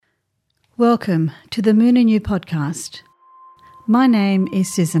Welcome to the Moon and You podcast. My name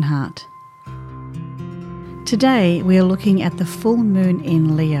is Susan Hart. Today we are looking at the full moon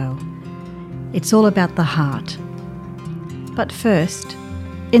in Leo. It's all about the heart. But first,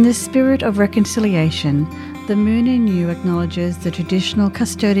 in the spirit of reconciliation, the Moon in You acknowledges the traditional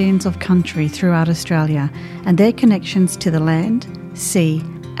custodians of country throughout Australia and their connections to the land, sea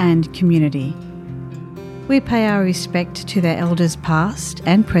and community. We pay our respect to their elders past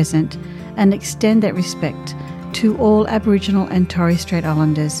and present and extend that respect to all Aboriginal and Torres Strait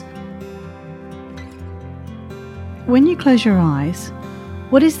Islanders. When you close your eyes,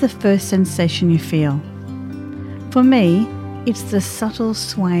 what is the first sensation you feel? For me, it's the subtle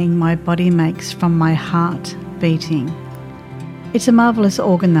swaying my body makes from my heart beating. It's a marvellous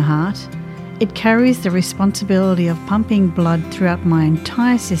organ, the heart. It carries the responsibility of pumping blood throughout my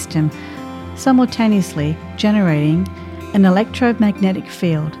entire system, simultaneously generating an electromagnetic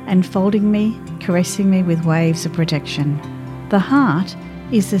field, enfolding me, caressing me with waves of protection. The heart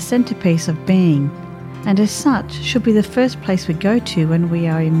is the centerpiece of being, and as such should be the first place we go to when we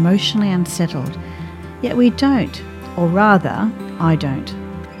are emotionally unsettled. Yet we don't, or rather, I don't.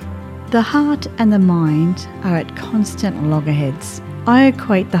 The heart and the mind are at constant loggerheads. I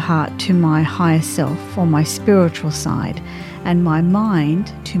equate the heart to my higher self or my spiritual side, and my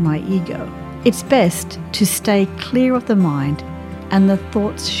mind to my ego. It's best to stay clear of the mind and the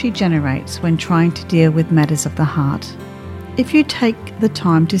thoughts she generates when trying to deal with matters of the heart. If you take the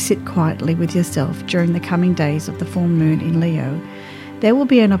time to sit quietly with yourself during the coming days of the full moon in Leo, there will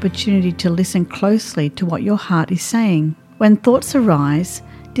be an opportunity to listen closely to what your heart is saying. When thoughts arise,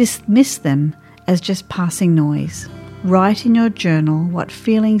 dismiss them as just passing noise. Write in your journal what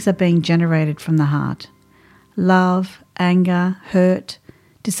feelings are being generated from the heart. Love, anger, hurt,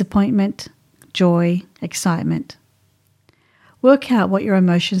 disappointment, joy, excitement. Work out what your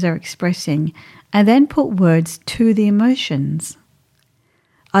emotions are expressing and then put words to the emotions.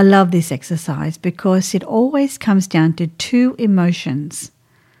 I love this exercise because it always comes down to two emotions,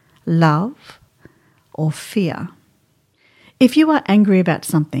 love or fear. If you are angry about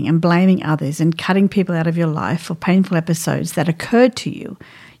something and blaming others and cutting people out of your life for painful episodes that occurred to you,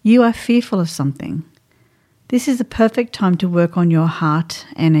 you are fearful of something. This is the perfect time to work on your heart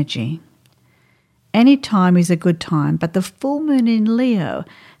energy. Any time is a good time, but the full moon in Leo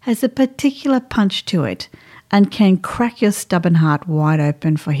has a particular punch to it and can crack your stubborn heart wide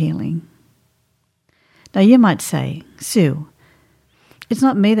open for healing. Now you might say, Sue, it's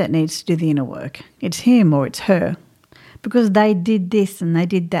not me that needs to do the inner work. It's him or it's her, because they did this and they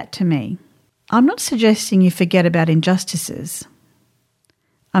did that to me. I'm not suggesting you forget about injustices.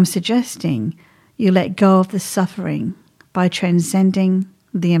 I'm suggesting you let go of the suffering by transcending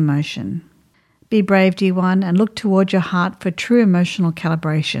the emotion. Be brave, dear one, and look toward your heart for true emotional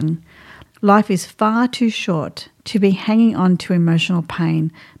calibration. Life is far too short to be hanging on to emotional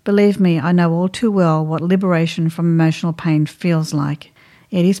pain. Believe me, I know all too well what liberation from emotional pain feels like.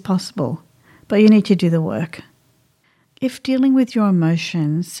 It is possible, but you need to do the work. If dealing with your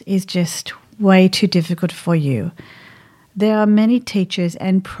emotions is just way too difficult for you, there are many teachers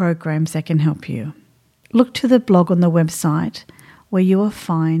and programs that can help you. Look to the blog on the website where you will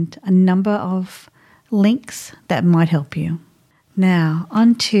find a number of links that might help you. Now,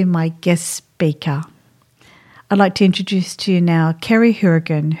 on to my guest speaker. I'd like to introduce to you now Kerry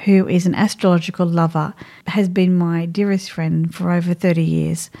Hourigan, who is an astrological lover, has been my dearest friend for over 30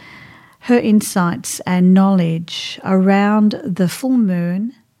 years. Her insights and knowledge around the full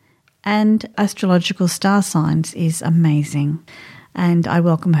moon and astrological star signs is amazing. And I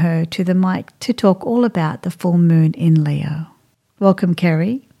welcome her to the mic to talk all about the full moon in Leo. Welcome,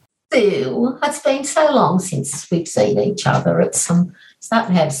 Kerry. Sue, it's been so long since we've seen each other. I'm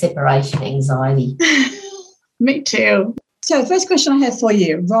starting to have separation anxiety. Me too. So the first question I have for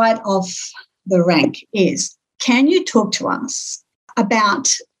you, right off the rank, is can you talk to us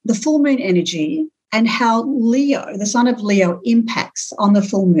about the full moon energy and how Leo, the sign of Leo, impacts on the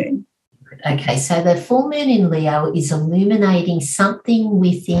full moon? Okay, so the full moon in Leo is illuminating something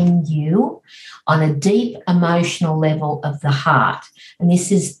within you on a deep emotional level of the heart. And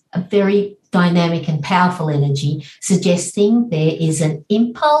this is a very dynamic and powerful energy, suggesting there is an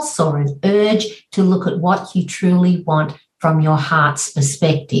impulse or an urge to look at what you truly want from your heart's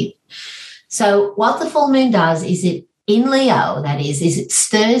perspective. So what the full moon does is it in Leo, that is it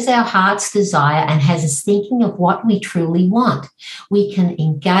stirs our heart's desire and has us thinking of what we truly want. We can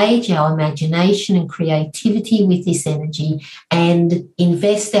engage our imagination and creativity with this energy and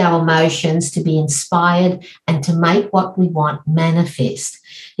invest our emotions to be inspired and to make what we want manifest.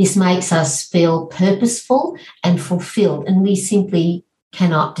 This makes us feel purposeful and fulfilled, and we simply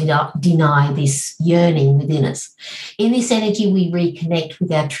cannot deny this yearning within us. In this energy, we reconnect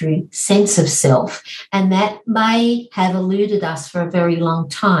with our true sense of self, and that may have eluded us for a very long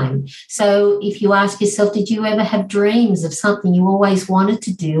time. So if you ask yourself, did you ever have dreams of something you always wanted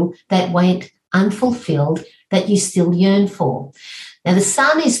to do that went unfulfilled, that you still yearn for? Now, the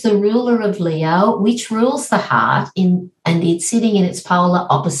sun is the ruler of Leo, which rules the heart, and it's sitting in its polar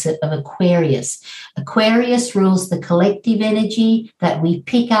opposite of Aquarius. Aquarius rules the collective energy that we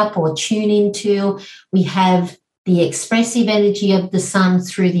pick up or tune into. We have the expressive energy of the sun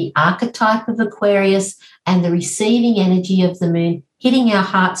through the archetype of Aquarius and the receiving energy of the moon, hitting our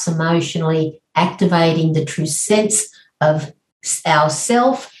hearts emotionally, activating the true sense of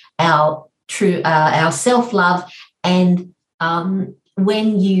ourself, our self-love, and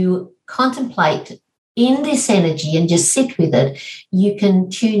when you contemplate in this energy and just sit with it, you can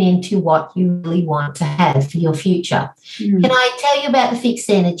tune into what you really want to have for your future. Can I tell you about the fixed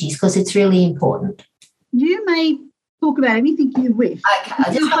energies? Because it's really important. You may talk about anything you wish.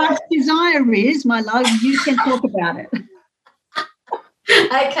 Okay. Your heart's desire is, my love, you can talk about it.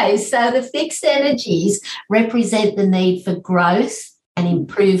 Okay, so the fixed energies represent the need for growth and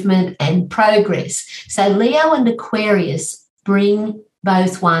improvement and progress. So Leo and Aquarius bring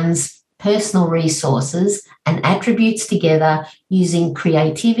both one's personal resources and attributes together using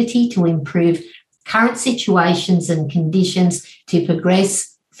creativity to improve current situations and conditions to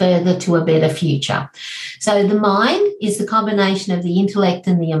progress further to a better future. So the mind is the combination of the intellect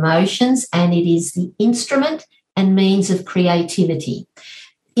and the emotions, and it is the instrument and means of creativity.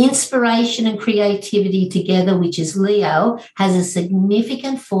 Inspiration and creativity together, which is Leo, has a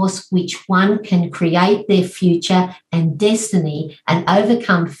significant force which one can create their future and destiny and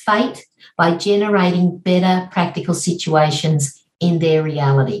overcome fate by generating better practical situations in their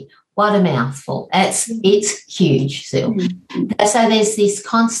reality. What a mouthful. It's huge, Sil. So there's this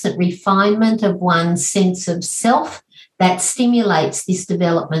constant refinement of one's sense of self that stimulates this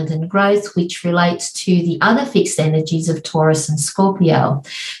development and growth, which relates to the other fixed energies of Taurus and Scorpio.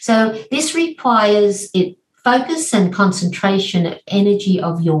 So this requires focus and concentration of energy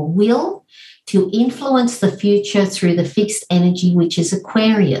of your will to influence the future through the fixed energy, which is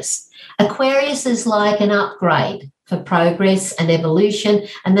Aquarius. Aquarius is like an upgrade for progress and evolution,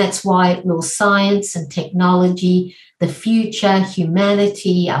 and that's why it will science and technology, the future,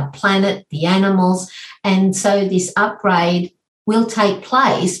 humanity, our planet, the animals. And so this upgrade will take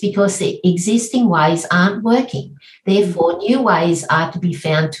place because the existing ways aren't working. Therefore, new ways are to be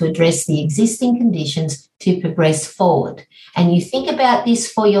found to address the existing conditions to progress forward. And you think about this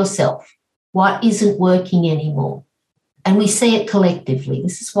for yourself. What isn't working anymore? And we see it collectively.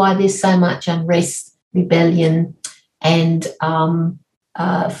 This is why there's so much unrest, rebellion, and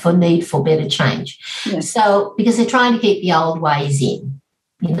for need for better change. Yes. So because they're trying to keep the old ways in,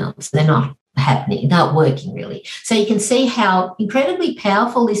 so they're not happening, not working really. So you can see how incredibly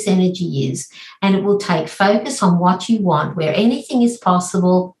powerful this energy is, and it will take focus on what you want, where anything is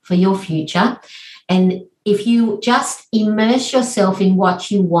possible for your future. And if you just immerse yourself in what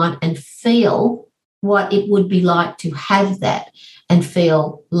you want and feel what it would be like to have that, and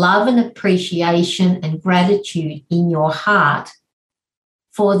feel love and appreciation and gratitude in your heart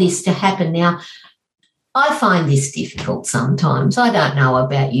for this to happen. Now, I find this difficult sometimes. I don't know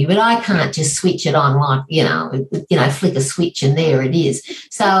about you, but I can't just switch it on like, flick a switch and there it is.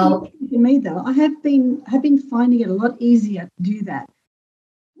 So for me, though, I have been finding it a lot easier to do that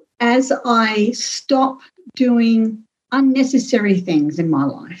as I stop doing unnecessary things in my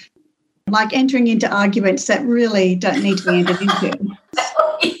life, like entering into arguments that really don't need to be entered into.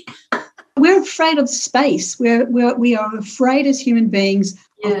 We're afraid of space. We are afraid as human beings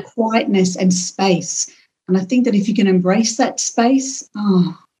of quietness and space. And I think that if you can embrace that space,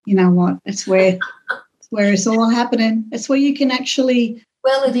 you know what? It's where it's all happening. It's where you can actually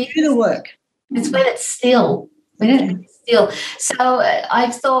do the work. It's when it's still. It's still. So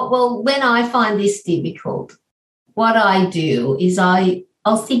I've thought, well, when I find this difficult, what I do is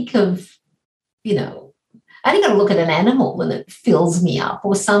I'll think of, I only got to look at an animal and it fills me up,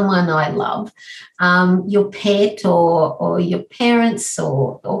 or someone I love, your pet or your parents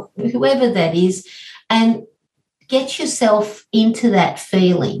or whoever that is, and get yourself into that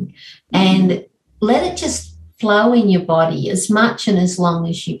feeling and let it just flow in your body as much and as long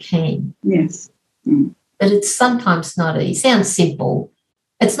as you can. Yes. But it's sometimes not easy. It sounds simple.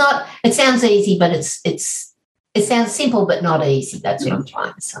 It's not. It sounds easy, but it sounds simple but not easy. That's what I'm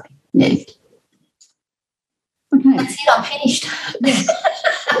trying to say. Yeah. Okay. That's it, I'm finished. Yes.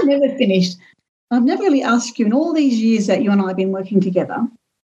 I'm never finished. I've never really asked you in all these years that you and I have been working together.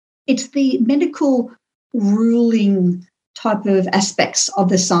 It's the medical ruling type of aspects of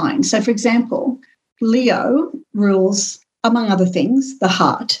the sign. So, for example, Leo rules, among other things, the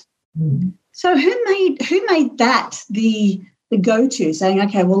heart. Mm. So who made that the go-to, saying,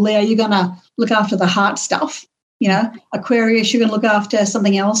 okay, well, Leo, you're going to look after the heart stuff, Aquarius, you're going to look after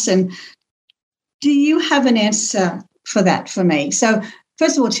something else. And do you have an answer for that for me? So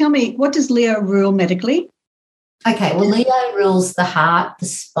first of all, tell me, what does Leo rule medically? Okay, well, Leo rules the heart, the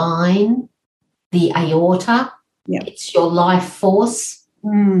spine, the aorta. Yep. It's your life force.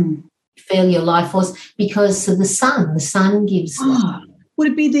 Mm. Feel your life force because of the sun gives life.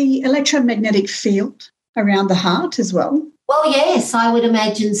 Would it be the electromagnetic field around the heart as well? Well, yes, I would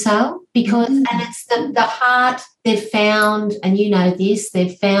imagine so because, and it's the heart they've found, and you know this,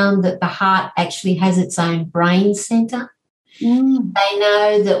 they've found that the heart actually has its own brain centre. Mm. They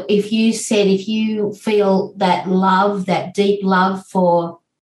know that if you feel that love, that deep love for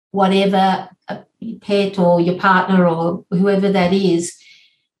whatever your pet or your partner or whoever that is,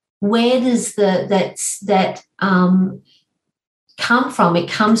 where does that come from? It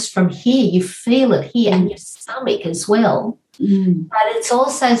comes from here. You feel it here and your stomach as well. Mm. But it's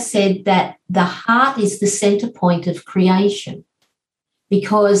also said that the heart is the centre point of creation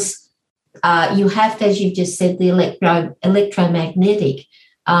because you have to, as you've just said, the electromagnetic.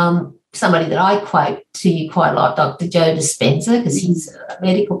 Somebody that I quote to you quite a lot, Dr. Joe Dispenza, because he's a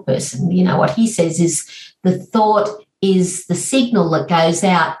medical person. You know, what he says is the thought is the signal that goes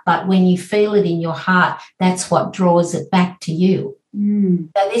out, but when you feel it in your heart, that's what draws it back to you. Mm.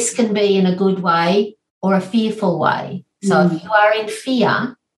 So this can be in a good way or a fearful way. So if you are in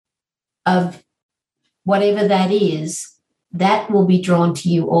fear of whatever that is, that will be drawn to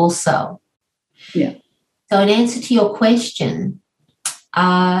you also. Yeah. So in answer to your question,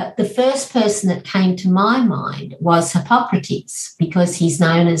 the first person that came to my mind was Hippocrates because he's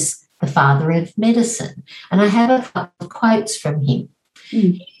known as the father of medicine. And I have a couple of quotes from him.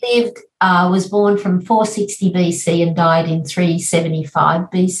 Mm. He was born from 460 BC and died in 375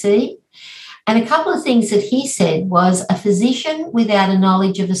 BC. And a couple of things that he said was a physician without a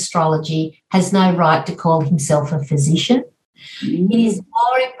knowledge of astrology has no right to call himself a physician. Mm. It is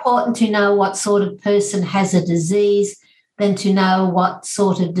more important to know what sort of person has a disease than to know what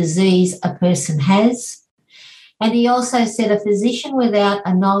sort of disease a person has. And he also said a physician without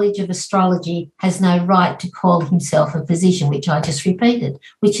a knowledge of astrology has no right to call himself a physician, which I just repeated,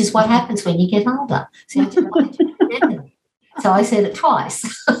 which is what happens when you get older. So I said it twice.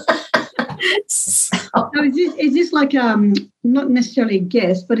 So is this like not necessarily a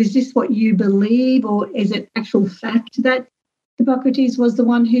guess, but is this what you believe, or is it actual fact that Hippocrates was the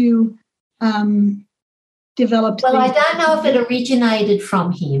one who developed? Well, I don't know if it originated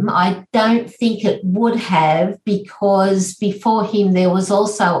from him. I don't think it would have, because before him there was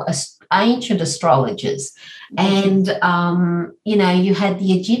also ancient astrologers, and you had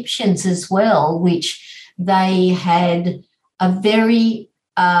the Egyptians as well, which they had a very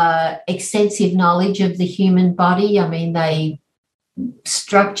extensive knowledge of the human body. I mean, they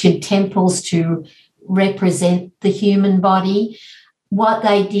structured temples to represent the human body. What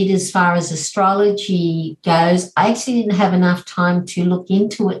they did as far as astrology goes, I actually didn't have enough time to look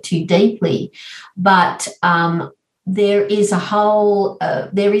into it too deeply, but there is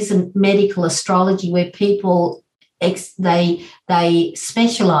a medical astrology where people they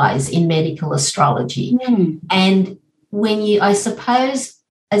specialize in medical astrology. And I suppose,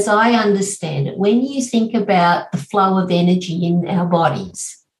 as I understand it, when you think about the flow of energy in our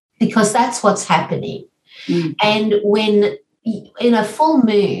bodies, because that's what's happening, and when in a full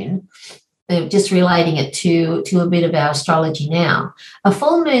moon, just relating it to a bit of our astrology now, a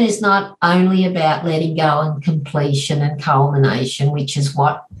full moon is not only about letting go and completion and culmination, which is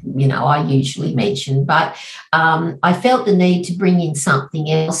what, I usually mention, but I felt the need to bring in something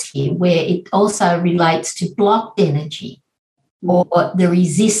else here where it also relates to blocked energy or the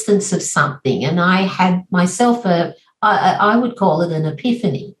resistance of something. And I had myself I would call it an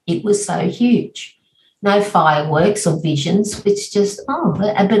epiphany. It was so huge. No fireworks or visions. It's just,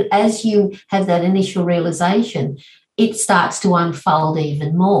 but as you have that initial realization, it starts to unfold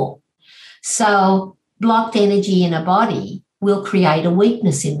even more. So blocked energy in a body will create a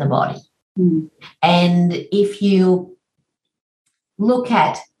weakness in the body. And if you look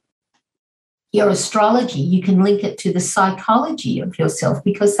at your astrology, you can link it to the psychology of yourself,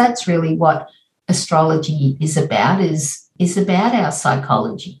 because that's really what astrology is about, is about our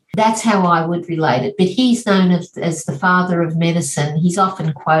psychology. That's how I would relate it. But he's known as the father of medicine. He's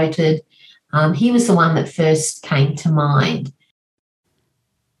often quoted. He was the one that first came to mind.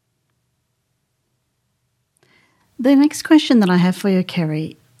 The next question that I have for you,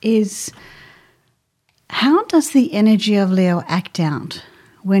 Kerry, is How does the energy of Leo act out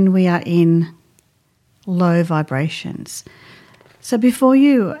when we are in low vibrations? So before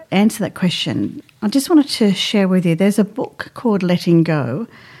you answer that question, I just wanted to share with you, there's a book called Letting Go,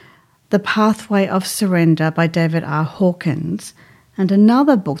 The Pathway of Surrender by David R. Hawkins, and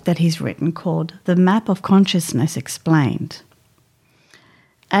another book that he's written called The Map of Consciousness Explained.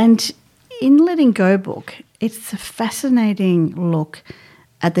 And in Letting Go book, it's a fascinating look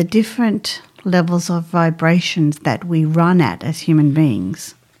at the different levels of vibrations that we run at as human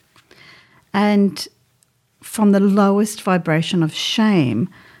beings. And from the lowest vibration of shame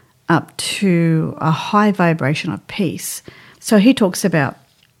up to a high vibration of peace. So he talks about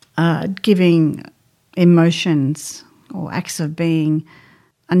giving emotions or acts of being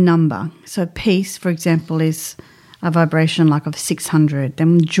a number. So peace, for example, is a vibration like of 600.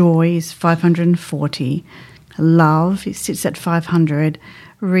 Then joy is 540. Love, it sits at 500.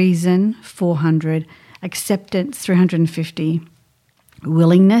 Reason, 400. Acceptance, 350.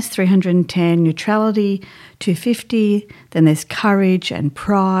 Willingness, 310. Neutrality, 250. Then there's courage and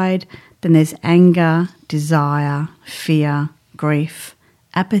pride. Then there's anger, desire, fear, grief,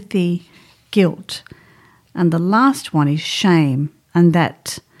 apathy, guilt. And the last one is shame, and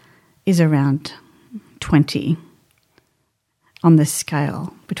that is around 20 on the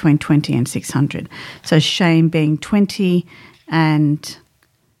scale, between 20 and 600. So shame being 20 and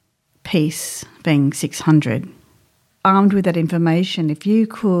peace being 600. Armed with that information, if you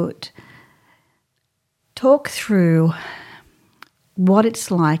could talk through what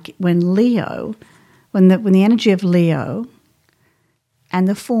it's like when Leo, when the energy of Leo and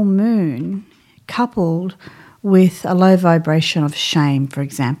the full moon coupled with a low vibration of shame, for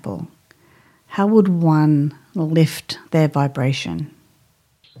example, how would one lift their vibration?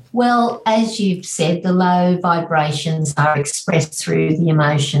 Well, as you've said, the low vibrations are expressed through the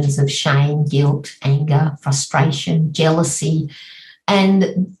emotions of shame, guilt, anger, frustration, jealousy,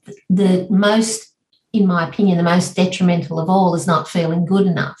 and the most, in my opinion, the most detrimental of all is not feeling good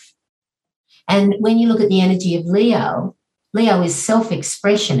enough. And when you look at the energy of Leo, Leo is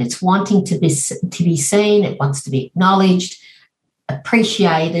self-expression. It's wanting to be seen. It wants to be acknowledged,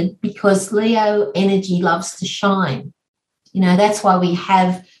 appreciated, because Leo energy loves to shine. You know, that's why we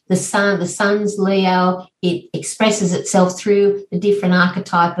have the sun. The sun's Leo. It expresses itself through the different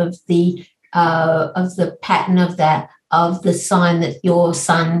archetype of the pattern of the sign that your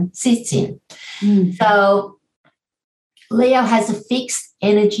sun sits in. So Leo has a fixed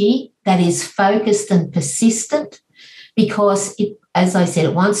energy that is focused and persistent because it, as I said,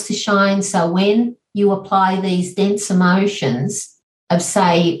 it wants to shine. So when you apply these dense emotions of,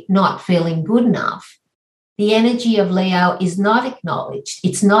 say, not feeling good enough, the energy of Leo is not acknowledged.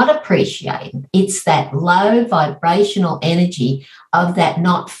 It's not appreciated. It's that low vibrational energy of that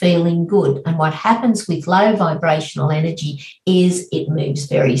not feeling good. And what happens with low vibrational energy is it moves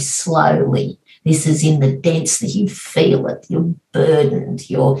very slowly. This is in the dense that you feel it. You're burdened.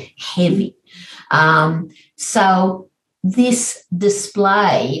 You're heavy. So this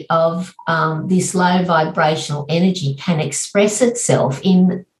display of this low vibrational energy can express itself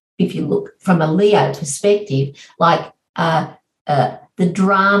in, if you look from a Leo perspective, like the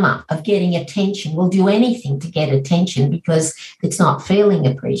drama of getting attention, will do anything to get attention because it's not feeling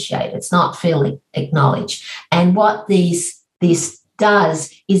appreciated, it's not feeling acknowledged. And what this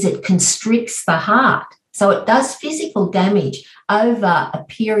does is it constricts the heart. So it does physical damage over a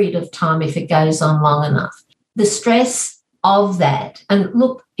period of time if it goes on long enough. The stress of that, and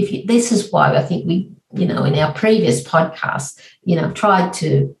look, this is why I think we, in our previous podcast, tried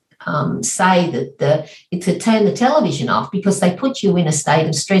to say that to turn the television off because they put you in a state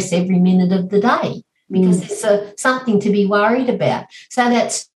of stress every minute of the day because it's something to be worried about. So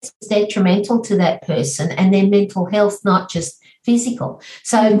that's detrimental to that person and their mental health, not just physical.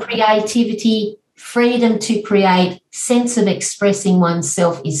 So creativity, freedom to create, sense of expressing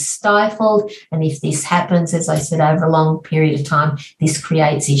oneself is stifled. And if this happens, as I said, over a long period of time, this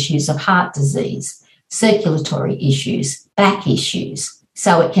creates issues of heart disease, circulatory issues, back issues.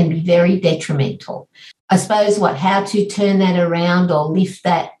 So it can be very detrimental. I suppose how to turn that around or lift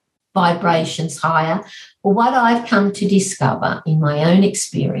that vibrations higher. Well, what I've come to discover in my own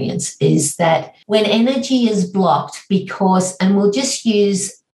experience is that when energy is blocked because, and we'll just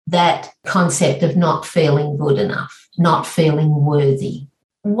use that concept of not feeling good enough, not feeling worthy.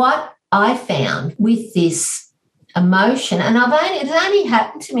 What I found with this emotion, and it's only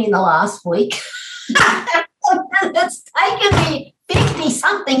happened to me in the last week. It's taken me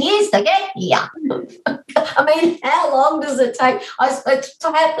 50-something years to get here. I mean, how long does it take? It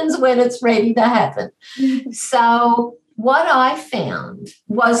happens when it's ready to happen. So what I found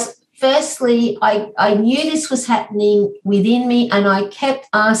was firstly, I knew this was happening within me, and I kept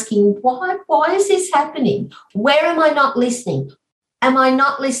asking, why is this happening? Where am I not listening? Am I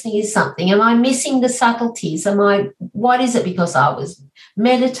not listening to something? Am I missing the subtleties? What is it? Because I was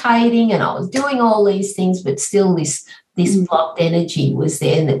meditating and I was doing all these things, but still this blocked energy was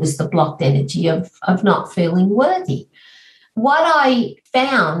there, and it was the blocked energy of not feeling worthy. What I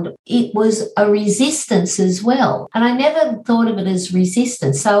found, it was a resistance as well. And I never thought of it as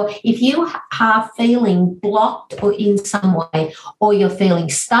resistance. So if you are feeling blocked or in some way, or you're feeling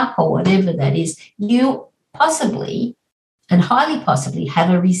stuck or whatever that is, you possibly and highly possibly have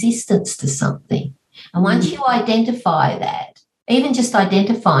a resistance to something. And once you identify that, even just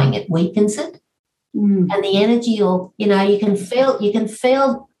identifying it weakens it. And the energy will, you can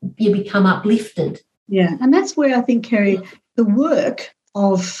feel you become uplifted. Yeah. And that's where I think, Kerry, the work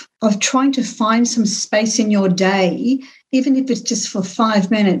of trying to find some space in your day, even if it's just for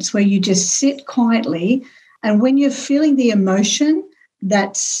 5 minutes, where you just sit quietly, and when you're feeling the emotion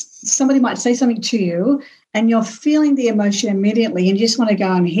that somebody might say something to you and you're feeling the emotion immediately and you just want to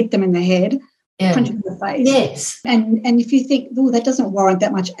go and hit them in the head, punch them in the face. Yes. And if you think, oh, that doesn't warrant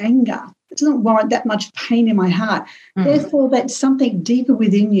that much anger, it doesn't warrant that much pain in my heart. Therefore, that's something deeper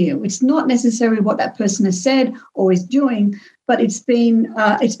within you. It's not necessarily what that person has said or is doing, but it's been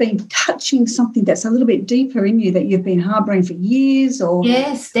touching something that's a little bit deeper in you that you've been harboring for years or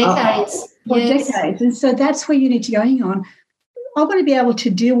decades. Decades. And so that's where you need to go, hang on, I want to be able to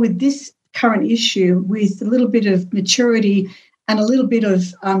deal with this current issue with a little bit of maturity and a little bit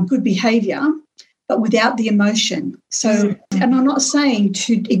of good behaviour, but without the emotion. So, and I'm not saying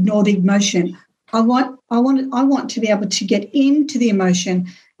to ignore the emotion. I want to be able to get into the emotion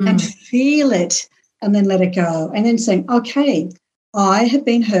and feel it and then let it go. And then saying, okay, I have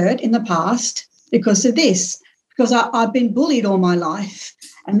been hurt in the past because of this, because I've been bullied all my life.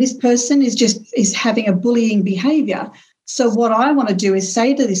 And this person is having a bullying behaviour. So what I want to do is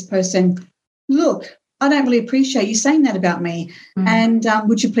say to this person, look, I don't really appreciate you saying that about me. And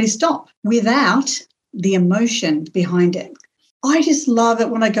would you please stop, without the emotion behind it. I just love it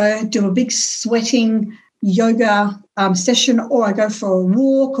when I go do a big sweating yoga session, or I go for a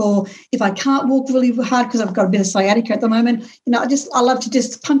walk, or if I can't walk really hard because I've got a bit of sciatica at the moment, I love to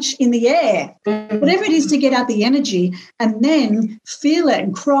just punch in the air, whatever it is to get out the energy, and then feel it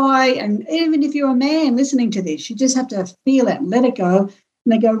and cry. And even if you're a man listening to this, you just have to feel it and let it go.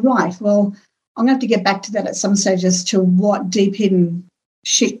 And they go, right, well, I'm going to have to get back to that at some stage as to what deep hidden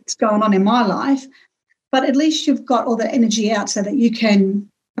shit's going on in my life. But at least you've got all the energy out so that you can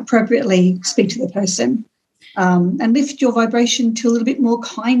appropriately speak to the person and lift your vibration to a little bit more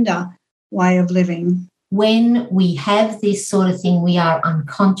kinder way of living. When we have this sort of thing, we are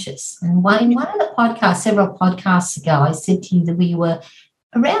unconscious. And in one of the podcasts, several podcasts ago, I said to you that we were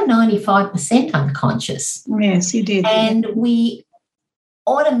around 95% unconscious. Yes, you did. And we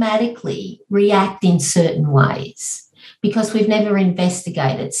automatically react in certain ways because we've never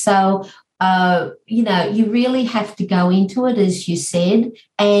investigated. So, you really have to go into it, as you said,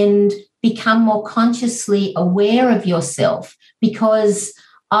 and become more consciously aware of yourself, because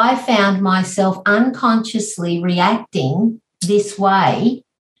I found myself unconsciously reacting this way,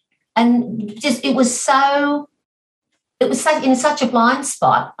 and it was in such a blind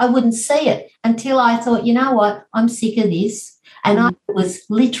spot, I wouldn't see it until I thought, you know what, I'm sick of this. And I was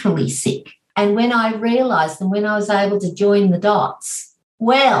literally sick. And when I realised, and when I was able to join the dots,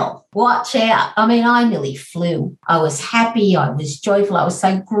 well, watch out. I mean, I nearly flew. I was happy. I was joyful. I was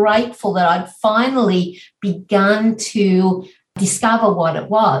so grateful that I'd finally begun to discover what it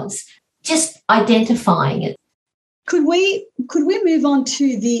was, just identifying it. Could we move on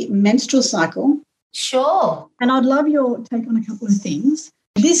to the menstrual cycle? Sure. And I'd love your take on a couple of things.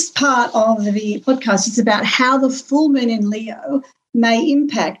 This part of the podcast is about how the full moon in Leo may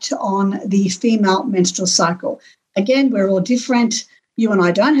impact on the female menstrual cycle. Again, we're all different. You and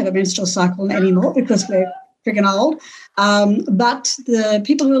I don't have a menstrual cycle anymore because we're friggin' old. But the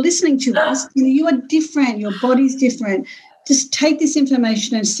people who are listening to us, you are different. Your body's different. Just take this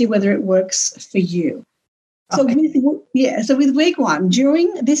information and see whether it works for you. Okay. So with week one,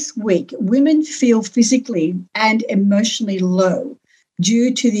 during this week, women feel physically and emotionally low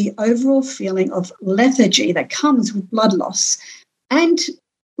due to the overall feeling of lethargy that comes with blood loss and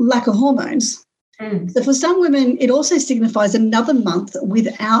lack of hormones. So for some women, it also signifies another month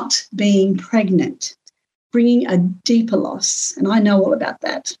without being pregnant, bringing a deeper loss. And I know all about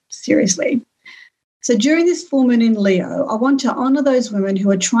that, seriously. So during this full moon in Leo, I want to honour those women who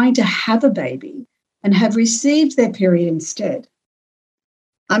are trying to have a baby and have received their period instead.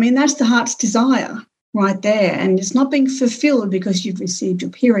 I mean, that's the heart's desire. right there, and it's not being fulfilled because you've received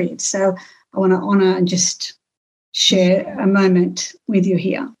your period. So I want to honour and just share a moment with you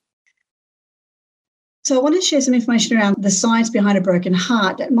here. So I want to share some information around the science behind a broken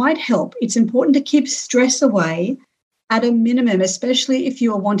heart that might help. It's important to keep stress away at a minimum, especially if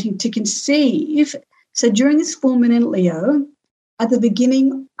you are wanting to conceive. So during this full moon in Leo, at the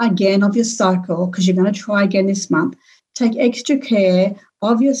beginning again of your cycle, because you're going to try again this month, take extra care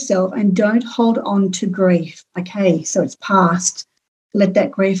of yourself and don't hold on to grief. Okay, so it's past. Let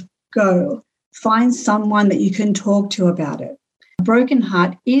that grief go. Find someone that you can talk to about it. A broken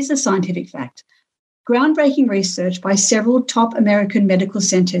heart is a scientific fact. Groundbreaking research by several top American medical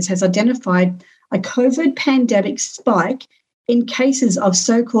centers has identified a COVID pandemic spike in cases of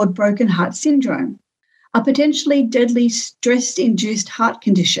so-called broken heart syndrome, a potentially deadly stress-induced heart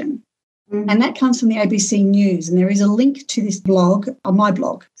condition. And that comes from the ABC News, and there is a link to this blog on my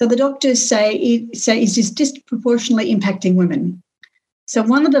blog. So the doctors say it's disproportionately impacting women. So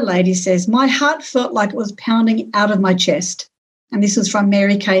one of the ladies says, my heart felt like it was pounding out of my chest. And this was from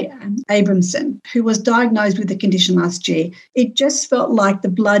Mary Kay Abramson, who was diagnosed with the condition last year. It just felt like the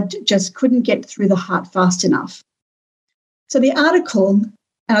blood just couldn't get through the heart fast enough. So the article,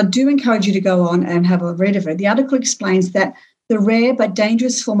 and I do encourage you to go on and have a read of it, the article explains that the rare but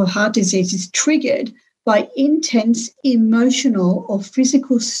dangerous form of heart disease is triggered by intense emotional or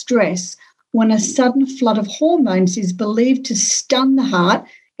physical stress when a sudden flood of hormones is believed to stun the heart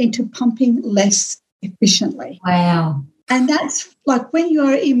into pumping less efficiently. Wow. And that's like when you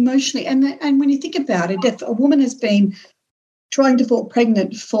are emotionally, and when you think about it, if a woman has been trying to fall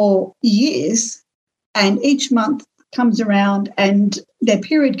pregnant for years and each month comes around and their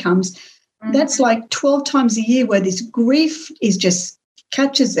period comes, that's like 12 times a year where this grief is just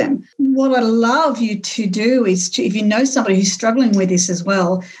catches them. What I love you to do is to, if you know somebody who's struggling with this as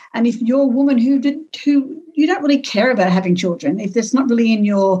well, and if you're a woman who you don't really care about having children, if that's not really in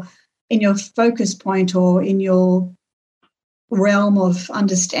your focus point or in your realm of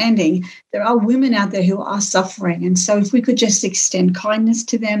understanding, there are women out there who are suffering. And so if we could just extend kindness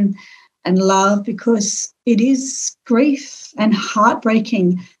to them and love, because it is grief and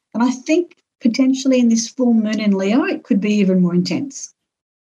heartbreaking. And I think potentially in this full moon in Leo, it could be even more intense.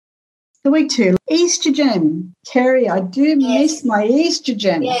 The week 2, estrogen. Kerry, I do miss my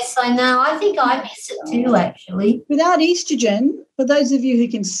estrogen. Yes, I know. I think I miss it too, actually. Without estrogen, for those of you who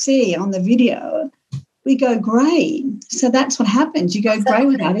can see on the video, we go grey. So that's what happens. You go grey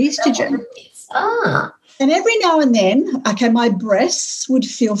without estrogen. And every now and then, okay, my breasts would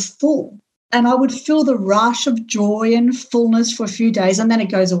feel full and I would feel the rush of joy and fullness for a few days and then it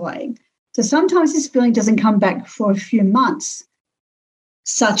goes away. So sometimes this feeling doesn't come back for a few months.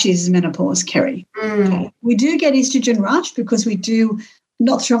 Such is menopause, Kerry. Okay. We do get estrogen rush because we do,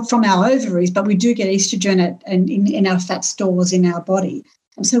 not from our ovaries, but we do get estrogen in our fat stores in our body.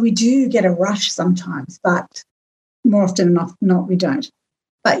 And so we do get a rush sometimes, but more often than not, we don't.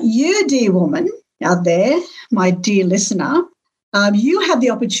 But you, dear woman out there, my dear listener, you have the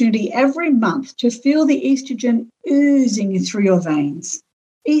opportunity every month to feel the estrogen oozing through your veins.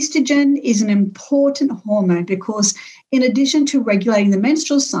 Estrogen is an important hormone because in addition to regulating the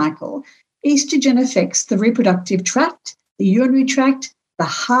menstrual cycle, estrogen affects the reproductive tract, the urinary tract, the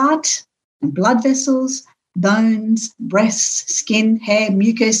heart and blood vessels, bones, breasts, skin, hair,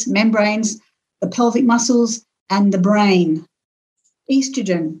 mucus, membranes, the pelvic muscles, and the brain.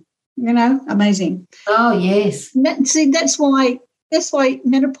 Estrogen, amazing. Oh, yes. See, that's why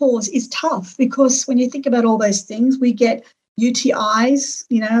menopause is tough, because when you think about all those things, we get UTIs,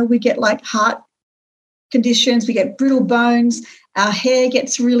 we get like heart conditions, we get brittle bones, our hair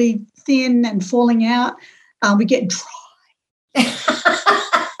gets really thin and falling out, we get dry.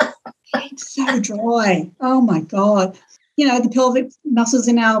 It's so dry. Oh, my God. The pelvic muscles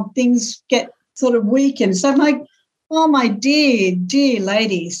in our things get sort of weakened. So my dear, dear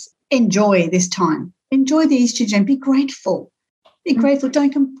ladies, enjoy this time. Enjoy the estrogen. Be grateful. Be grateful.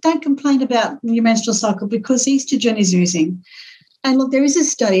 Don't complain about your menstrual cycle because estrogen is oozing. And look, there is a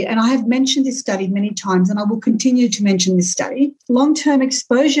study, and I have mentioned this study many times, and I will continue to mention this study. Long-term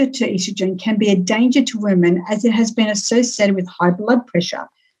exposure to estrogen can be a danger to women as it has been associated with high blood pressure,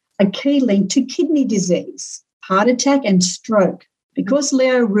 a key link to kidney disease, heart attack, and stroke. Because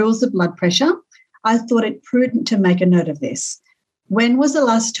Leo rules the blood pressure, I thought it prudent to make a note of this. When was the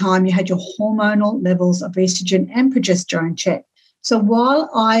last time you had your hormonal levels of estrogen and progesterone checked? So while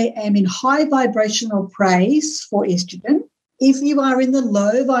I am in high vibrational praise for estrogen, if you are in the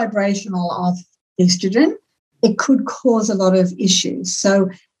low vibrational of estrogen, it could cause a lot of issues. So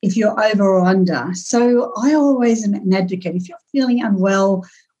if you're over or under. So I always am an advocate. If you're feeling unwell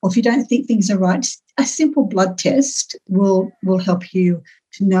or if you don't think things are right, a simple blood test will help you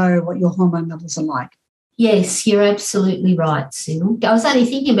to know what your hormone levels are like. Yes, you're absolutely right, Sue. I was only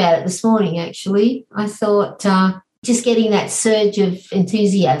thinking about it this morning, actually. I thought just getting that surge of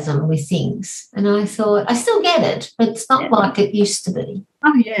enthusiasm with things. And I thought, I still get it, but it's not like it used to be.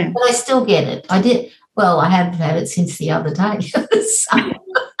 Oh, yeah. But I still get it. I did. Well, I haven't had it since the other day.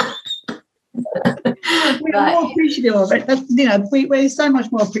 We're more appreciative of it. We're so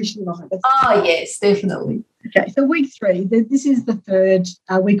much more appreciative of it. Oh, yes, definitely. Okay, so week 3, this is the third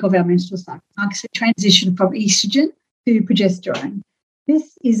week of our menstrual cycle. Marks a transition from estrogen to progesterone.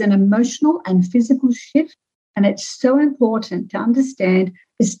 This is an emotional and physical shift, and it's so important to understand,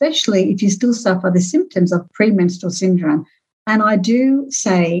 especially if you still suffer the symptoms of premenstrual syndrome. And I do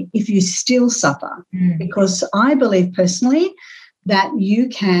say if you still suffer, because I believe personally that you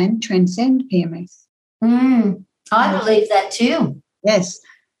can transcend PMS. I believe that too. Yes.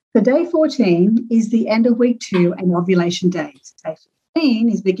 So day 14 is the end of week 2 and ovulation days. Day 15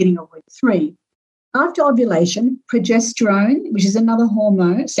 is beginning of week 3. After ovulation, progesterone, which is another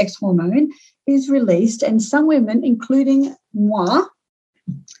hormone, sex hormone, is released, and some women, including moi,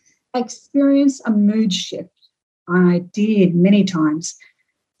 experience a mood shift. I did many times.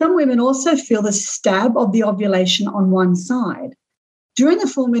 Some women also feel the stab of the ovulation on one side. During the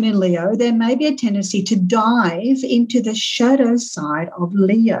full moon in Leo, there may be a tendency to dive into the shadow side of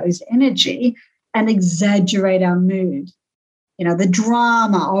Leo's energy and exaggerate our mood, the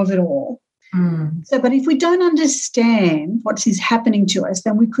drama of it all. But if we don't understand what is happening to us,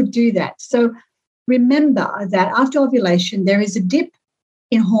 then we could do that. So remember that after ovulation, there is a dip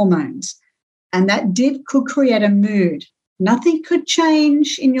in hormones, and that dip could create a mood. Nothing could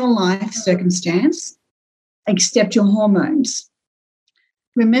change in your life circumstance except your hormones.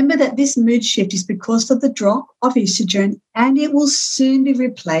 Remember that this mood shift is because of the drop of estrogen, and it will soon be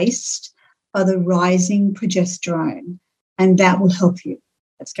replaced by the rising progesterone, and that will help you.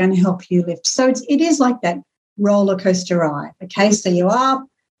 It's going to help you lift. So it is like that roller coaster ride. Okay, so you're up,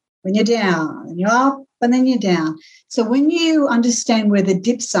 then you're down, and you're up, and then you're down. So when you understand where the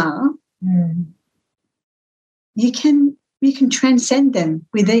dips are, you can transcend them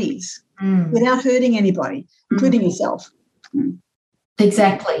with ease without hurting anybody, including yourself.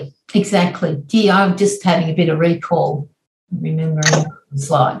 Exactly. Gee, I'm just having a bit of recall, remembering what it was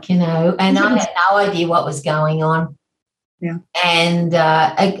like, and I had no idea what was going on. Yeah. And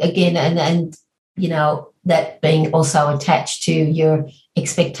again, and that being also attached to your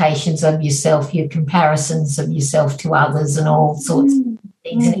expectations of yourself, your comparisons of yourself to others, and all sorts of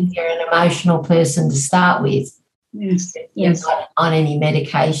things. And if you're an emotional person to start with, yes. Not on any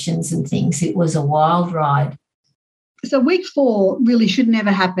medications and things, it was a wild ride. So week 4 really should never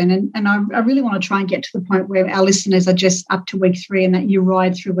happen, and I really want to try and get to the point where our listeners are just up to week 3 and that you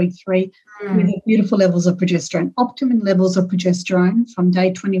ride through week 3 with beautiful levels of progesterone, optimum levels of progesterone from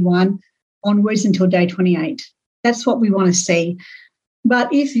day 21 onwards until day 28. That's what we want to see.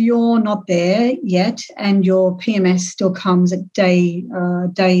 But if you're not there yet and your PMS still comes at day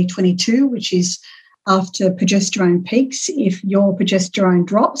 22, which is after progesterone peaks, if your progesterone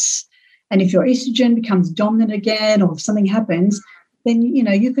drops, and if your estrogen becomes dominant again, or if something happens, then,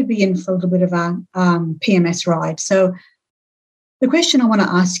 you could be in for a little bit of a PMS ride. So the question I want to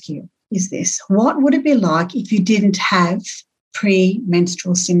ask you is this: what would it be like if you didn't have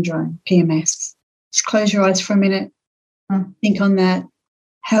premenstrual syndrome, PMS? Just close your eyes for a minute. Think on that.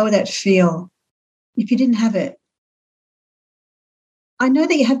 How would that feel if you didn't have it? I know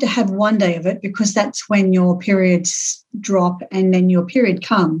that you have to have one day of it because that's when your periods drop and then your period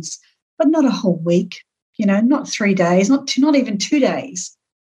comes. But not a whole week, not 3 days, not even 2 days.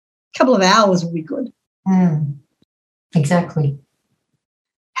 A couple of hours would be good. Exactly.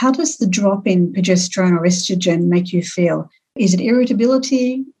 How does the drop in progesterone or estrogen make you feel? Is it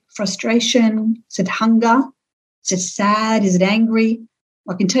irritability, frustration? Is it hunger? Is it sad? Is it angry?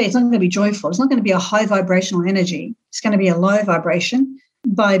 I can tell you it's not going to be joyful. It's not going to be a high vibrational energy. It's going to be a low vibration.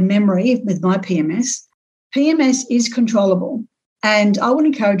 By memory, with my PMS, PMS is controllable. And I would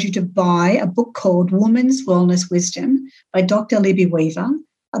encourage you to buy a book called Woman's Wellness Wisdom by Dr. Libby Weaver.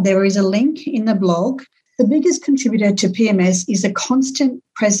 There is a link in the blog. The biggest contributor to PMS is a constant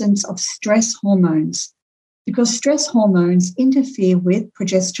presence of stress hormones, because stress hormones interfere with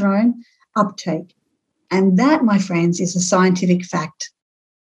progesterone uptake. And that, my friends, is a scientific fact.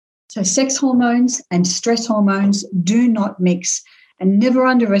 So sex hormones and stress hormones do not mix, and never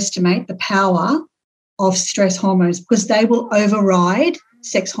underestimate the power of stress hormones, because they will override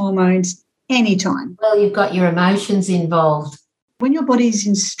sex hormones anytime. Well, you've got your emotions involved. When your body is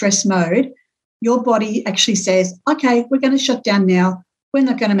in stress mode, your body actually says, okay, we're going to shut down now. We're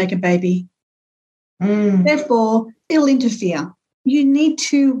not going to make a baby. Therefore, it'll interfere. You need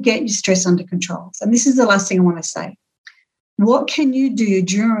to get your stress under control. And this is the last thing I want to say. What can you do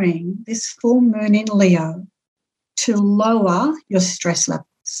during this full moon in Leo to lower your stress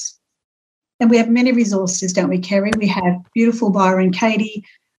levels? And we have many resources, don't we, Kerry? We have beautiful Byron Katie.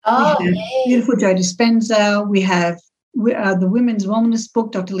 We have beautiful Joe Dispenza. We have the Women's Wellness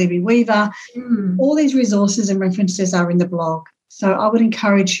book, Dr. Libby Weaver. All these resources and references are in the blog. So I would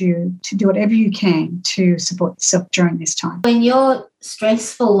encourage you to do whatever you can to support yourself during this time. When you're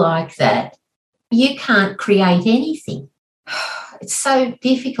stressful like that, you can't create anything. It's so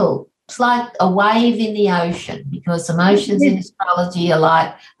difficult. It's like a wave in the ocean, because emotions in astrology are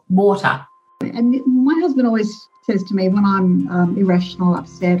like water. And my husband always says to me when I'm irrational,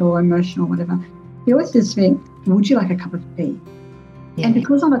 upset or emotional, whatever, he always says to me, would you like a cup of tea? Yeah. And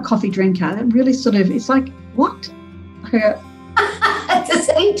because I'm a coffee drinker, that really sort of, it's like, what? Does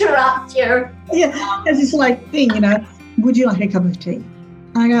it interrupt you? Yeah, it's this like thing, would you like a cup of tea?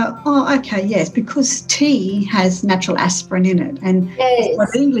 I go, oh, okay, yes, because tea has natural aspirin in it. And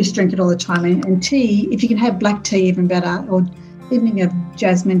the English drink it all the time. And tea, if you can have black tea, even better, or evening of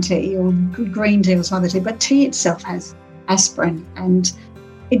jasmine tea or green tea or some other tea. But tea itself has aspirin, and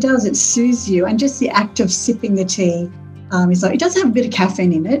it soothes you. And just the act of sipping the tea is like, it does have a bit of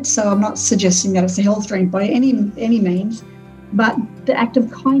caffeine in it, so I'm not suggesting that it's a health drink by any means. But the act of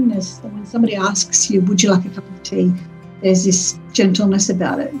kindness, that when somebody asks you, would you like a cup of tea, there's this gentleness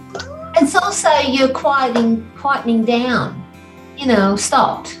about it. It's also you're quietening down,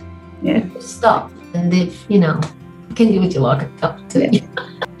 stopped. Yeah. Stopped. And if, can do what you like a cup of tea. Yeah.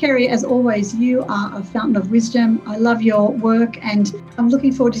 Kerry, as always, you are a fountain of wisdom. I love your work, and I'm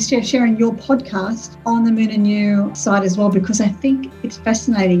looking forward to sharing your podcast on the Moon and You side as well, because I think it's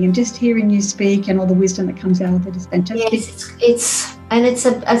fascinating, and just hearing you speak and all the wisdom that comes out of it is fantastic. Yes,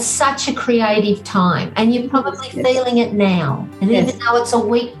 it's such a creative time, and you're probably feeling it now. And even though it's a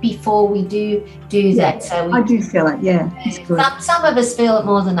week before we do that, so I do feel it. Yeah, it's good. Some of us feel it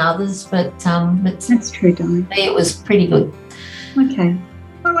more than others, but that's true, darling. It was pretty good. Okay.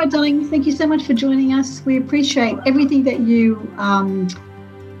 All right, darling, thank you so much for joining us. We appreciate everything that you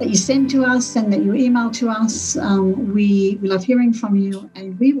send to us and that you email to us. We love hearing from you,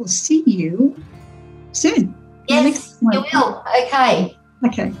 and we will see you soon. Yes, you will. Okay.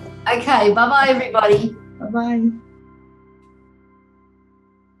 Okay. Okay. Bye-bye, everybody. Bye-bye.